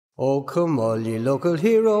Oh, come all ye local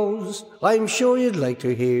heroes, I'm sure you'd like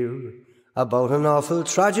to hear about an awful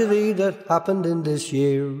tragedy that happened in this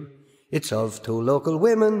year. It's of two local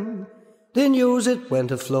women, the news it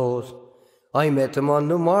went afloat. I met them on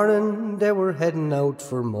the morning, they were heading out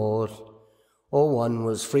for Moat. Oh, one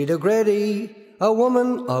was Frida Grady, a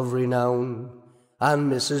woman of renown,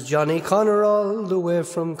 and Mrs. Johnny Connor all the way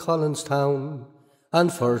from Collinstown.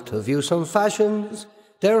 And for to view some fashions,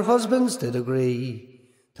 their husbands did agree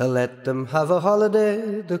to let them have a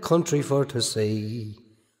holiday, the country for to see.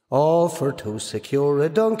 Oh, for to secure a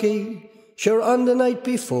donkey, sure on the night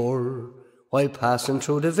before, while passing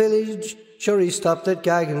through the village, sure he stopped at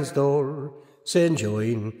Geoghegan's door, saying,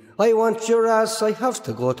 "Join, I want your ass, I have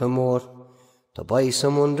to go to Moat, to buy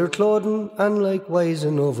some underclothing and likewise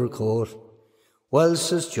an overcoat." "Well,"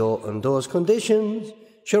 says Joe, "on those conditions,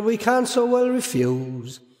 sure we can't so well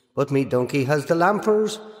refuse, but me donkey has the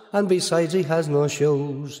lampers, and besides he has no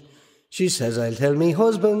shoes." She says, "I'll tell me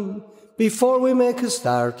husband, before we make a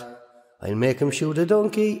start, I'll make him shoot a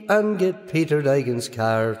donkey and get Peter Dygan's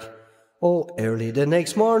cart." Oh, early the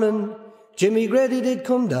next morning, Jimmy Grady did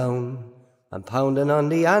come down, and pounding on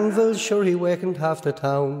the anvil, sure he wakened half the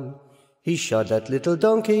town. He shot that little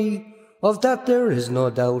donkey, of that there is no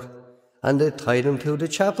doubt, and they tied him to the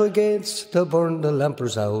chapel gates to burn the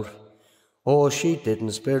lampers out. Oh, she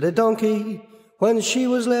didn't spare the donkey when she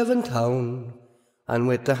was leaving town, and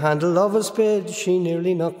with the handle of a spade she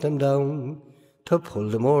nearly knocked him down. To pull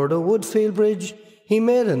them o'er the Woodfield Bridge he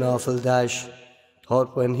made an awful dash,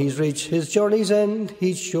 thought when he's reached his journey's end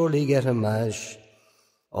he'd surely get a mash.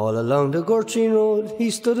 All along the Gurchin road he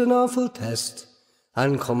stood an awful test,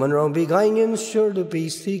 and coming round Geoghegan, sure the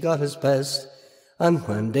beast he got his best. And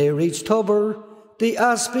when they reached Tubber, the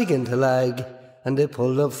ass began to lag, and they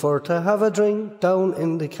pulled up for to have a drink down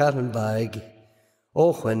in the Cat and Bag.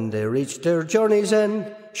 Oh, when they reached their journey's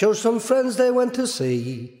end, sure some friends they went to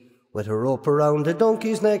see, with a rope around the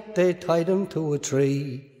donkey's neck they tied him to a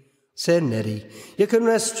tree. Said Neddy, "You can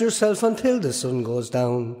rest yourself until the sun goes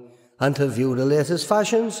down, and to view the latest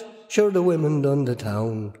fashions, sure the women done the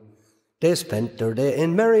town." They spent their day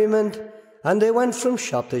in merriment, and they went from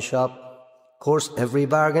shop to shop. Course every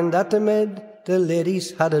bargain that they made, the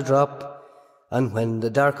ladies had a drop. And when the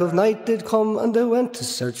dark of night did come and they went to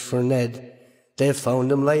search for Ned, they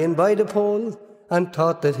found him lying by the pole and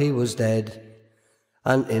thought that he was dead.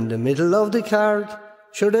 And in the middle of the cart,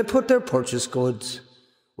 sure they put their purchase goods,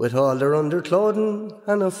 with all their underclothing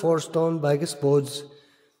and a 4-stone bag of spuds.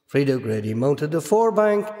 Frida Grady mounted the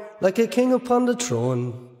forebank like a king upon the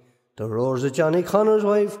throne. The roars of Johnny Connor's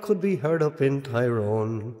wife could be heard up in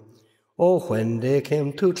Tyrone. Oh, when they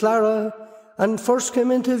came to Clara and first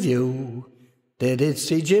came into view, they did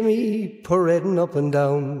see Jimmy parading up and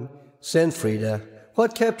down, saying, "Frida,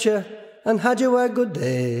 what kept you, and had you a good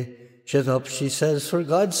day?" "Shut up," she says, "for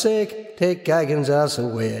God's sake, take Geoghegan's ass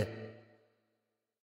away."